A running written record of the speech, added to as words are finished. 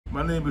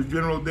My name is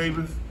General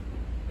Davis,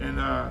 and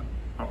I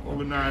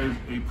organized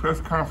a press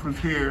conference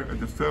here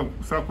at the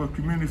Southwest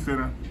Community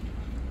Center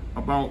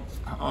about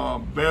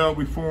bail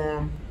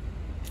reform.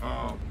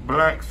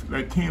 Blacks,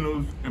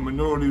 Latinos, and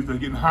minorities are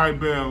getting high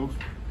bails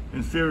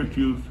in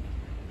Syracuse,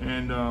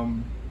 and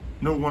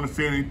no one to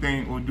say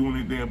anything or do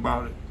anything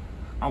about it.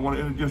 I want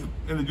to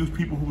introduce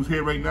people who's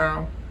here right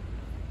now.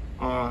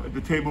 At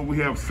the table we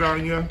have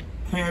Sonya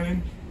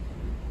Cannon,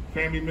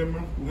 family member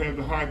who has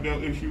a high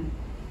bail issue.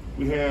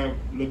 We have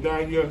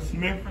LaDonya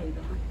Smith,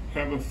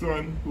 have a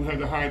son who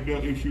has a high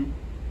bail issue.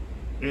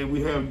 And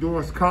we have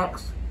Doris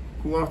Cox,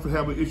 who also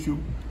have an issue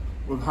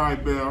with high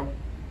bail.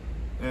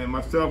 And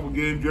myself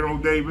again, General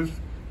Davis.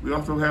 We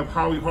also have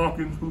Howie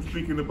Hawkins, who's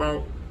speaking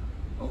about,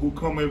 who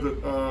come as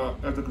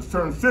a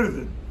concerned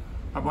citizen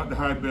about the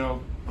high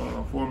bail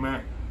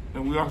format.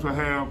 And we also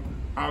have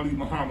Ali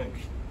Muhammad,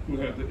 who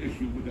has an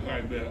issue with the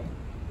high bail.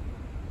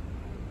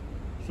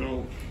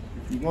 So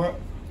if you want,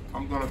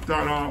 I'm gonna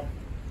start off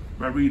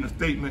by reading a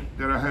statement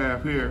that I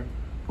have here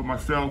for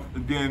myself,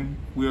 and then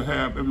we'll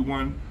have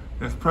everyone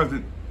that's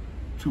present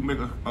to make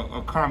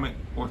a comment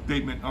or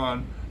statement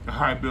on the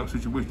high bail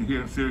situation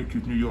here in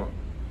Syracuse, New York.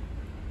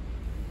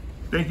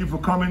 Thank you for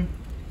coming.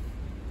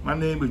 My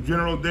name is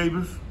General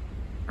Davis.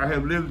 I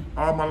have lived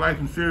all my life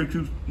in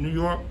Syracuse, New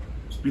York.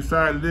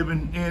 Besides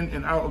living in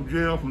and out of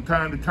jail from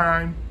time to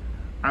time,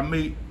 I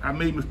made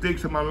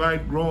mistakes in my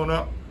life growing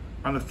up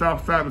on the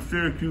south side of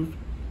Syracuse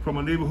from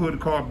a neighborhood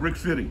called Brick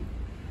City.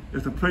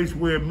 It's a place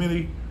where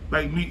many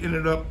like me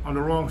ended up on the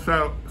wrong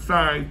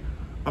side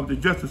of the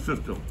justice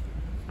system.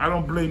 I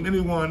don't blame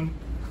anyone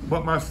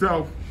but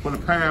myself for the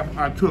path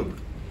I took,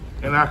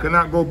 and I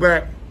cannot go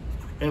back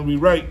and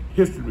rewrite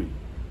history.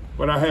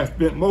 But I have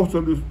spent most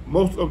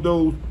of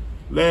those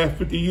last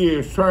 50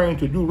 years trying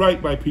to do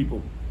right by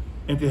people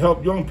and to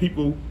help young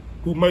people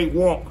who might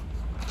walk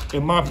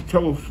in my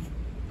troubled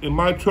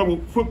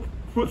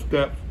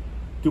footsteps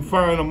to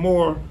find a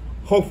more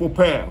hopeful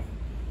path.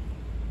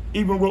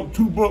 Even wrote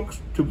 2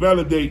 books to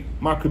validate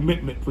my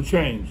commitment for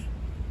change,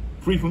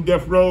 Free from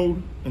Death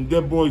Row and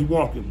Dead Boys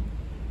Walking.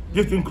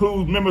 This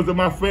includes members of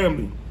my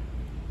family,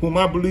 whom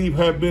I believe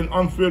have been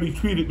unfairly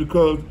treated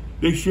because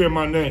they share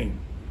my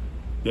name.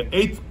 The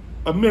 8th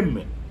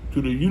Amendment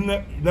to the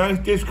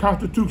United States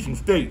Constitution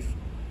states,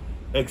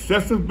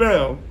 excessive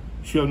bail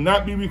shall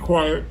not be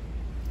required,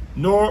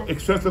 nor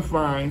excessive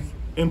fines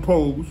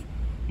imposed,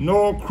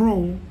 nor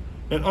cruel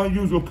and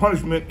unusual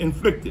punishment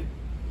inflicted.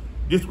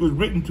 This was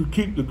written to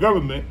keep the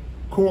government,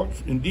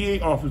 courts, and DA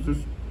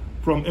officers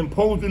from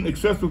imposing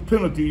excessive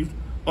penalties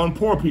on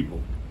poor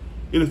people.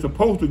 It is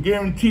supposed to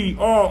guarantee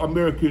all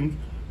Americans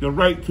the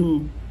right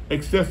to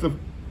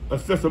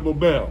accessible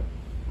bail,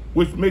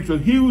 which makes a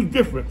huge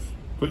difference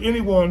for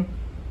anyone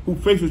who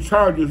faces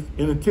charges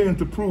and intends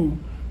to prove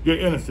their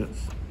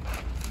innocence.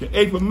 The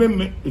 8th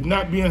Amendment is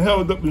not being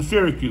held up in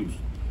Syracuse.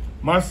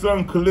 My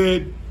son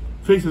Khalid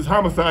faces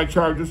homicide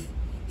charges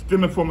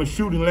stemming from a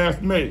shooting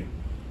last May.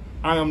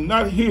 I am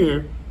not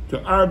here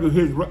to argue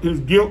his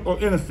guilt or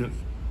innocence,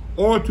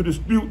 or to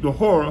dispute the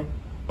horror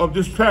of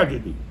this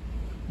tragedy,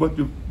 but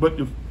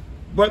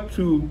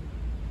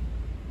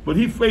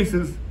he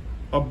faces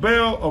a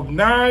bail of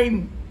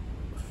 $1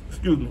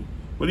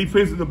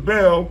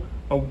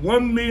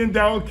 $1 million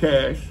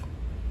cash,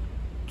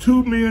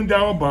 $2 million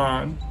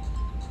bond,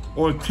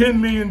 or $10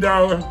 million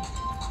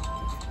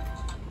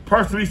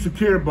partially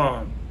secured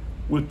bond,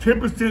 with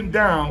 10%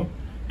 down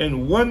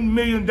and $1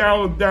 million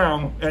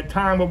down at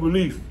time of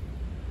release.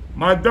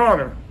 My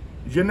daughter,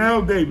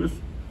 Janelle Davis,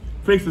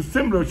 faces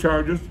similar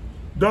charges,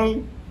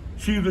 though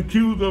she is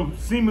accused of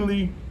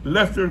seemingly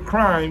lesser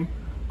crime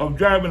of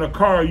driving a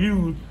car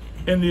used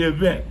in the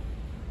event.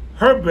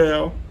 Her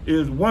bail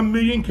is $1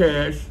 million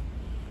cash,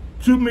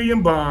 $2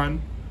 million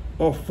bond,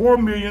 or $4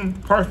 million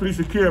partially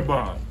secured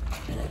bond,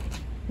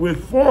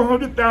 with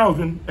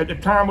 $400,000 at the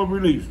time of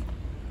release.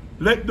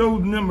 Let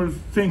those numbers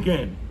sink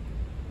in.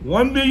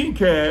 $1 million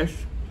cash,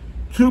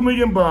 $2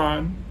 million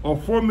bond, or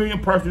 $4 million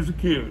partially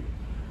secured.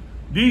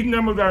 These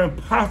numbers are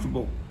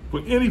impossible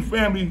for any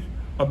family's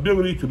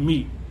ability to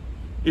meet.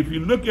 If you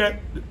look at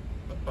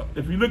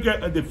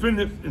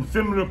defendants in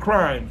similar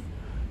crimes,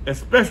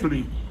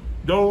 especially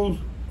those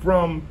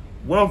from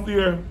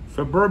wealthier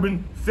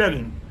suburban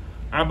settings,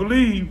 I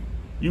believe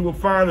you will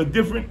find a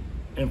different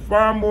and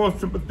far more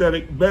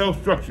sympathetic bail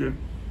structure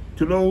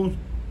to those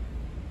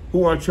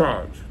who are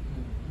charged.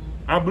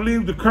 I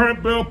believe the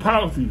current bail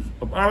policies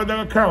of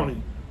Onondaga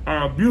County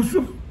are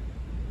abusive,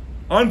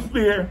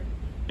 unfair,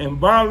 and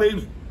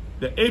violates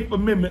the 8th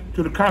Amendment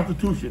to the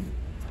Constitution.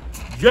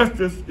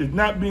 Justice is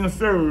not being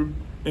served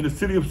in the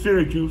city of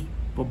Syracuse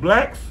for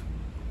blacks,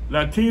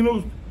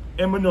 Latinos,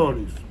 and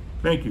minorities.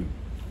 Thank you.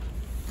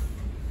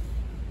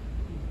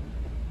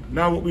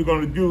 Now what we're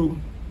going to do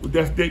with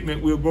that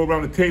statement, we'll go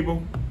around the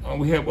table.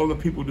 We have other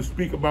people to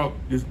speak about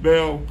this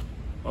bail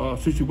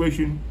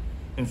situation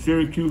in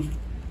Syracuse,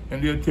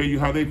 and they'll tell you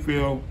how they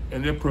feel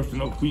and their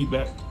personal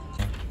feedback.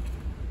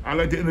 I'd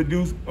like to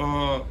introduce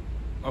a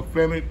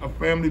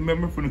family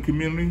member from the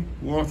community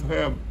who also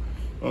have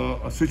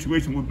a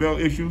situation with bail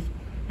issues,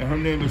 and her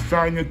name is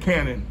Sonya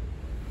Cannon.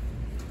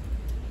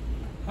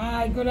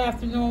 Hi, good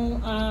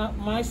afternoon.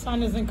 My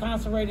son is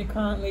incarcerated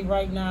currently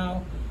right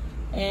now,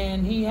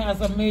 and he has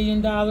 $1 million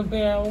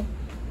bail,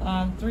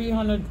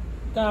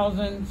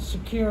 300,000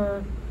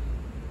 secure,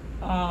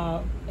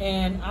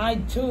 and I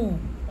too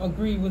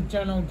agree with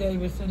General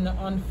Davis in the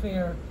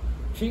unfair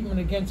treatment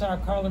against our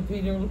colored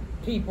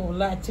people,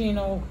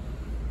 Latino,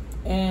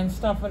 and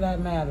stuff of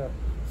that matter.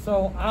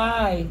 So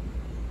I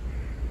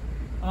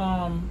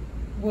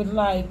would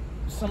like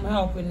some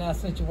help in that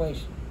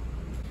situation.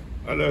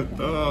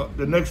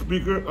 The next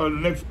speaker, the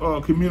next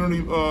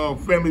community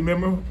family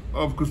member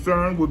of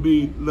concern would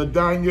be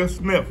LaDonya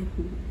Smith.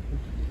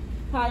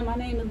 Hi, my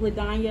name is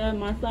LaDonya.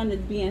 My son is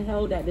being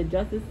held at the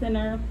Justice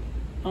Center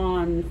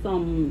on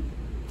some,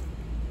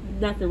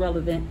 that's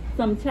irrelevant,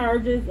 some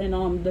charges,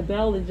 and the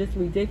bail is just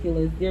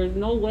ridiculous. There's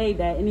no way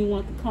that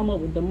anyone could come up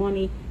with the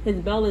money. His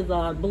bail is,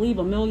 I believe,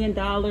 $1 million.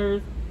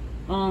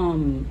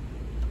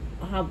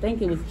 I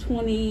think it was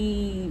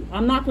 20,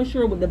 I'm not for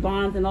sure with the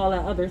bonds and all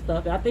that other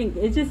stuff. I think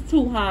it's just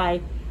too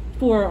high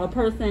for a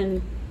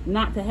person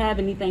not to have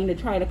anything to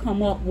try to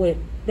come up with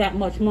that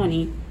much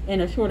money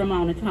in a short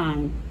amount of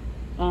time.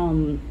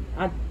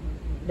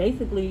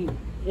 Basically,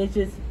 it's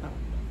just...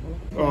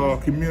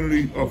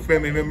 community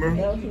family member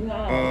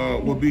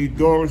will be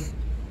Doris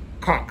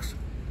Cox.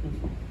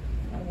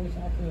 I wish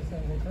I could have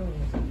said what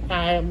hers.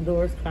 Hi, I'm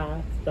Doris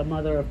Cox, the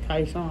mother of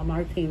Tyshawn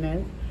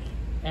Martinez,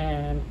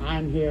 and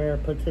I'm here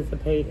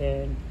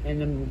participating in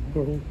the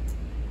group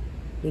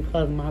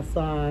because my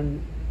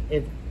son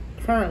is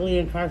currently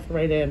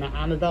incarcerated in the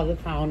Onondaga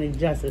County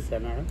Justice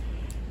Center,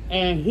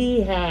 and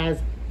he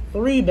has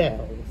 3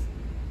 bails.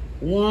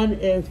 One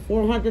is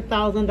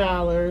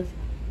 $400,000,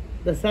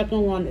 the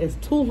second one is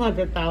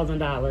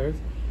 $200,000,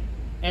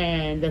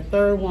 and the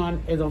third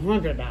one is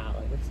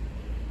 $100,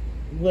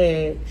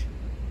 which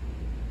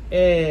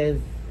is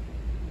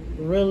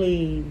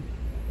really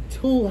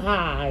too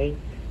high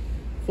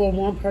for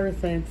one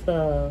person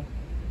to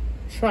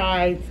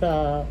try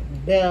to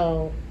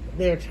bail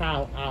their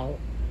child out,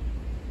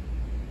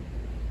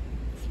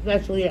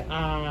 especially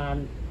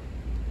on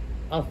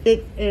a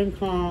fixed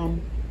income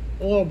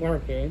or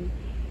working.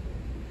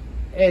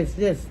 It's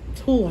just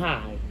too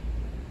high.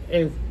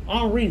 It's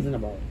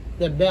unreasonable,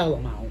 the bail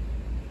amount.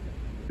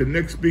 The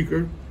next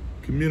speaker,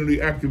 community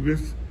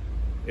activist,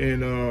 and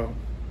going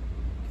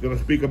to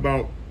speak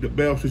about the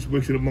bail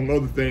situation, among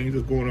other things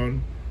that's going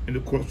on in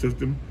the court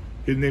system.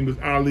 His name is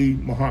Ali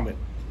Muhammad.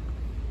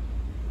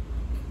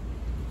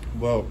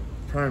 Well,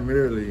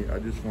 primarily, I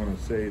just want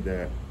to say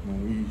that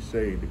when we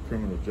say the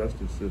criminal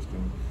justice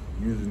system,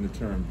 using the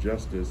term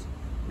justice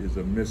is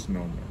a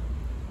misnomer,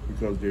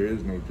 because there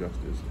is no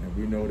justice. And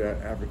we know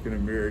that African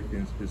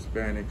Americans,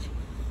 Hispanics,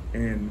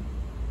 and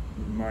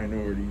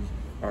minorities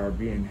are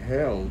being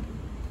held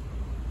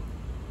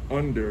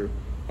under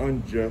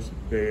unjust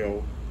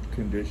bail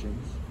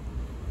conditions.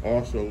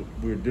 Also,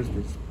 we're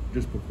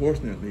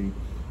disproportionately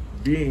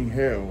being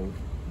held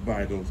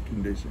by those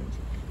conditions.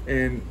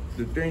 And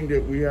the thing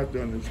that we have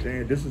to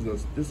understand, this is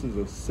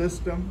a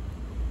system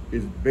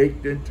is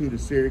baked into the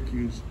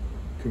Syracuse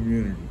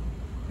community.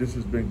 This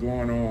has been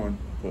going on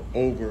for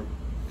over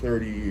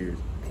 30 years,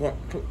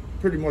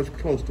 pretty much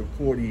close to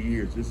 40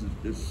 years.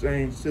 This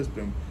same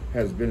system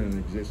has been in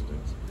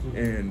existence,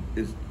 and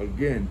is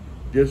again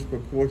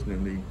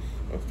disproportionately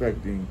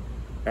affecting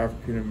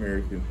African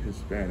Americans,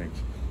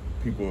 Hispanics,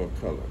 people of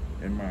color,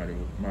 and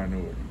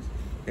minorities.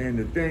 And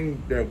the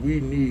thing that we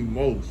need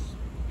most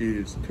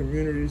is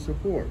community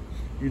support.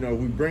 You know,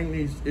 we bring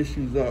these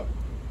issues up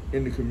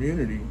in the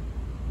community,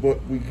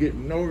 but we get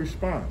no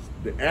response.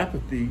 The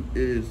apathy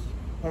is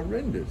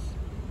horrendous.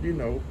 You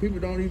know, people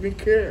don't even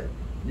care.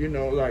 You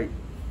know, like,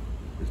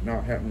 it's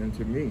not happening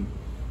to me,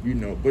 you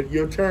know, but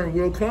your turn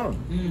will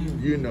come,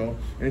 you know.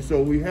 And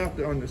so we have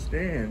to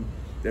understand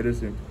that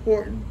it's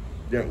important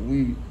that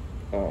we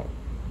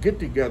get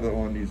together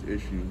on these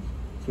issues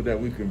so that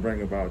we can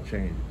bring about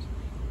changes.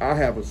 I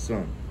have a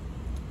son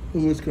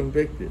who was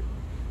convicted.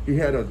 He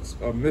had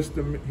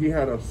he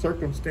had a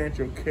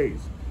circumstantial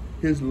case.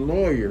 His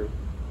lawyer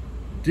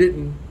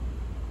didn't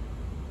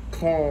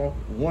call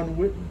one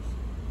witness.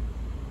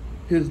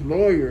 His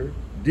lawyer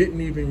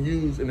didn't even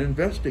use an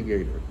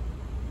investigator.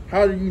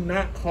 How do you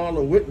not call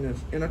a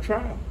witness in a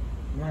trial?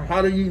 Right.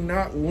 How do you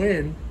not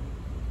win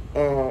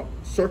a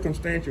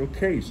circumstantial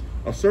case?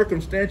 A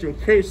circumstantial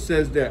case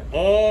says that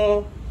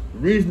all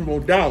reasonable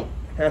doubt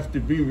has to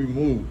be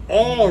removed,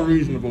 all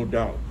reasonable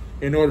doubt,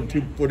 in order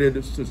for there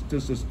to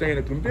sustain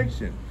a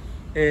conviction.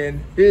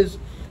 And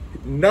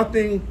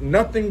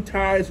nothing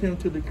ties him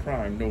to the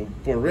crime, no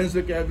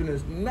forensic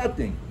evidence,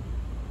 nothing.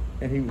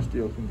 And he was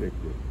still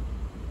convicted,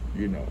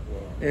 you know.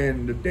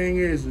 And the thing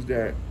is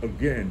that,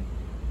 again,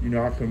 you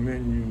know, I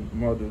commend you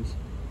mothers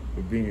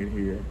for being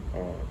here,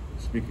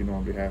 speaking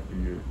on behalf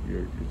of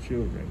your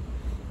children,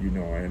 you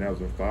know. And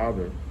as a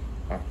father,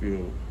 I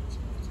feel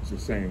it's the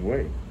same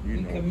way, you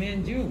know. We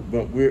commend you.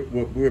 But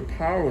we're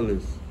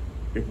powerless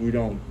if we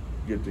don't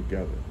get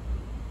together.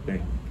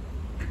 Thank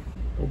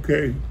you.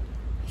 Okay,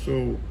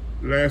 so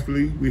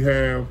lastly, we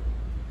have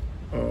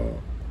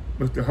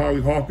Mr.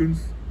 Howie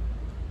Hawkins,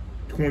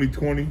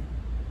 2020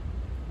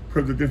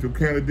 presidential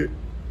candidate,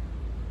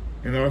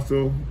 and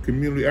also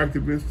community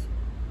activist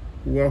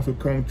who also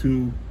come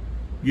to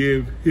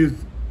give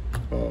his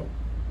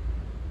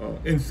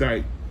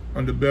insight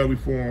on the bail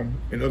reform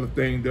and other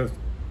things that's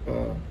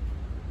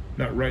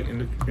not right in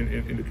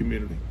the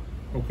community.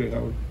 Okay,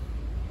 Howard.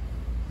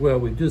 Well,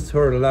 we just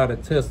heard a lot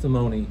of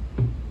testimony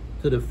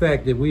to the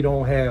fact that we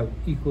don't have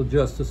equal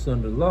justice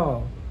under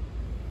law,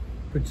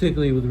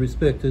 particularly with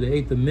respect to the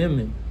 8th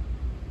Amendment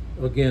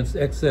against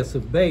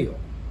excessive bail.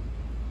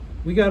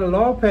 We got a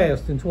law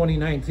passed in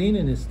 2019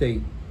 in this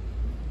state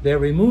that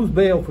removes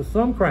bail for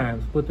some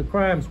crimes, but the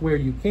crimes where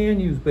you can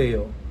use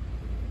bail,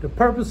 the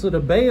purpose of the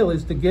bail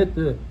is to get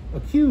the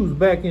accused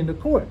back into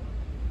court.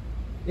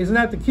 It's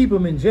not to keep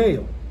them in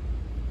jail.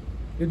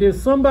 If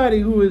there's somebody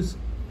who is,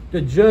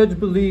 the judge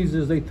believes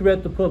is a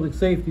threat to public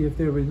safety if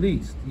they're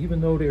released,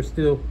 even though they're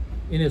still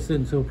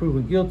innocent until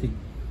proven guilty,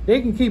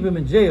 they can keep them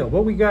in jail.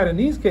 What we got in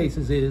these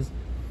cases is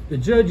the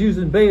judge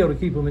using bail to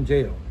keep them in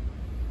jail,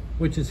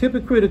 which is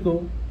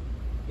hypocritical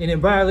and in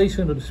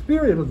violation of the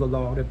spirit of the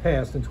law that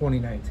passed in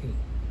 2019.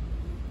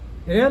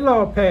 And that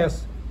law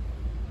passed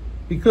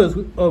because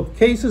of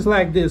cases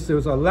like this.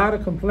 There's a lot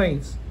of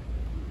complaints.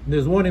 And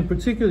there's one in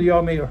particular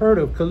y'all may have heard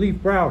of, Khalif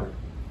Browder.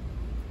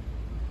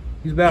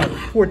 He's about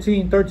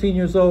 14, 13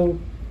 years old,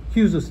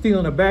 accused of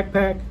stealing a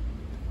backpack.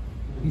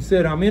 He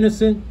said, "I'm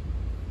innocent."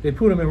 They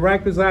put him in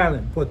Rikers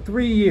Island for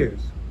 3 years,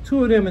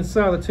 2 of them in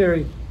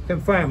solitary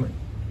confinement.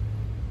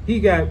 He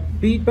got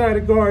beat by the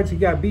guards, he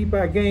got beat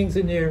by gangs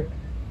in there.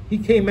 He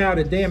came out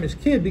a damaged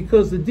kid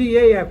because the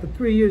DA after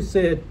 3 years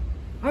said,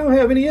 "I don't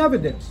have any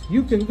evidence,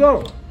 you can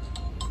go."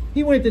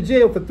 He went to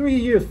jail for 3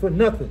 years for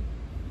nothing.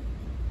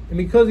 And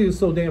because he was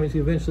so damaged, he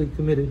eventually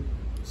committed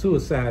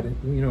suicide,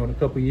 in a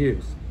couple of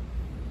years.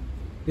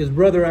 His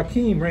brother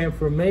Akeem ran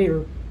for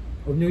mayor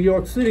of New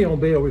York City on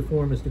bail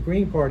reform as the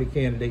Green Party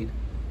candidate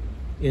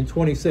in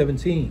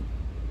 2017.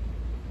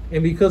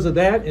 And because of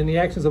that and the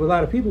actions of a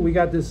lot of people, we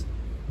got this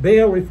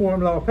bail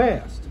reform law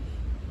passed.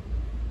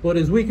 But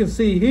as we can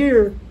see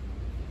here,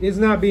 it's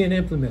not being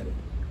implemented.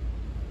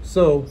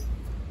 So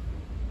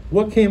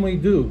what can we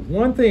do?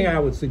 One thing I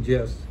would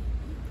suggest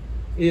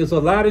is a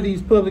lot of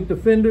these public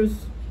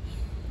defenders,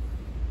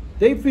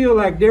 they feel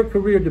like their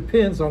career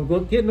depends on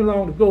getting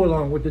along to go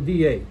along with the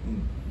DA.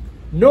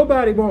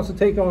 Nobody wants to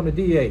take on the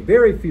DA,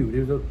 very few.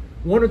 There's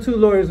 1 or 2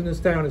 lawyers in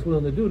this town that's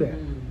willing to do that.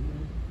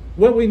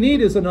 What we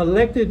need is an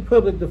elected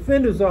public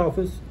defender's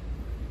office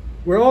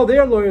where all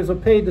their lawyers are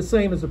paid the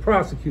same as the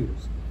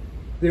prosecutors.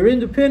 They're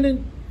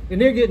independent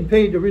and they're getting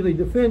paid to really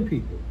defend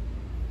people.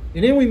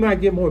 And then we might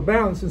get more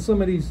balance, and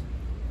some of these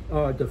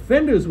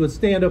defenders would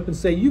stand up and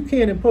say, you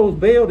can't impose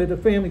bail that the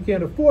family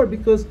can't afford,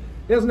 because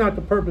that's not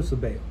the purpose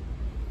of bail.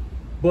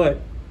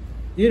 But,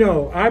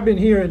 I've been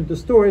hearing the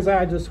stories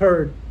I just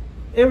heard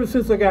ever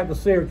since I got to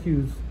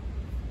Syracuse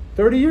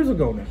 30 years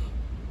ago now.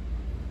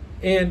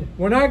 And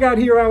when I got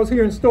here, I was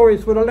hearing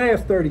stories for the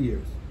last 30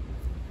 years.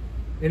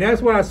 And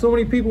that's why so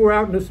many people were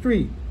out in the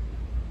street,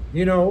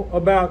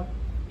 about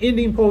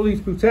ending police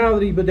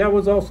brutality, but that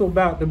was also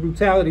about the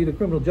brutality of the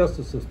criminal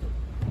justice system.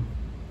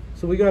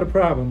 So we got a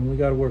problem, and we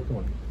got to work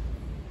on it.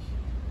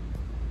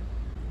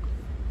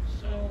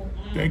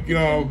 Thank you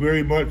all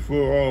very much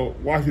for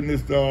watching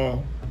this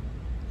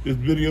this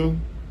video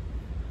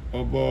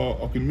of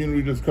a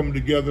community that's coming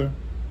together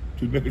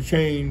to make a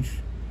change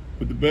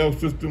with the bail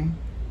system,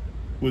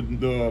 with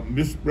the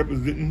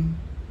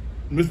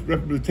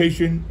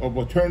misrepresentation of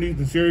attorneys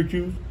in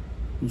Syracuse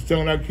who's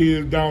selling our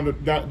kids down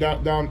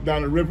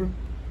the river.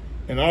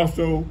 And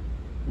also,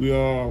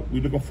 we're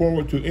looking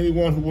forward to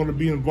anyone who want to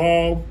be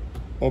involved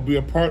or be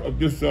a part of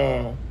this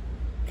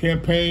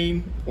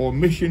campaign or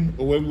mission,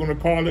 or whatever you want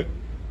to call it,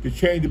 to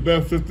change the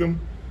bail system,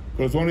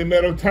 because it's only a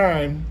matter of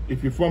time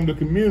if you're from the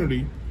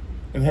community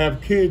and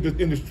have kids that's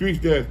in the streets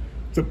that,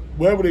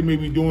 whatever they may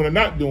be doing or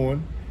not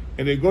doing,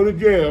 and they go to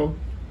jail,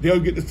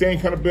 they'll get the same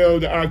kind of bail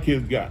that our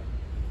kids got.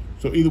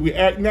 So either we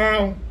act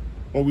now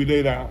or we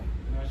lay down.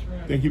 That's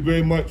right. Thank you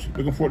very much.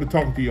 Looking forward to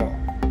talking to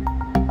y'all.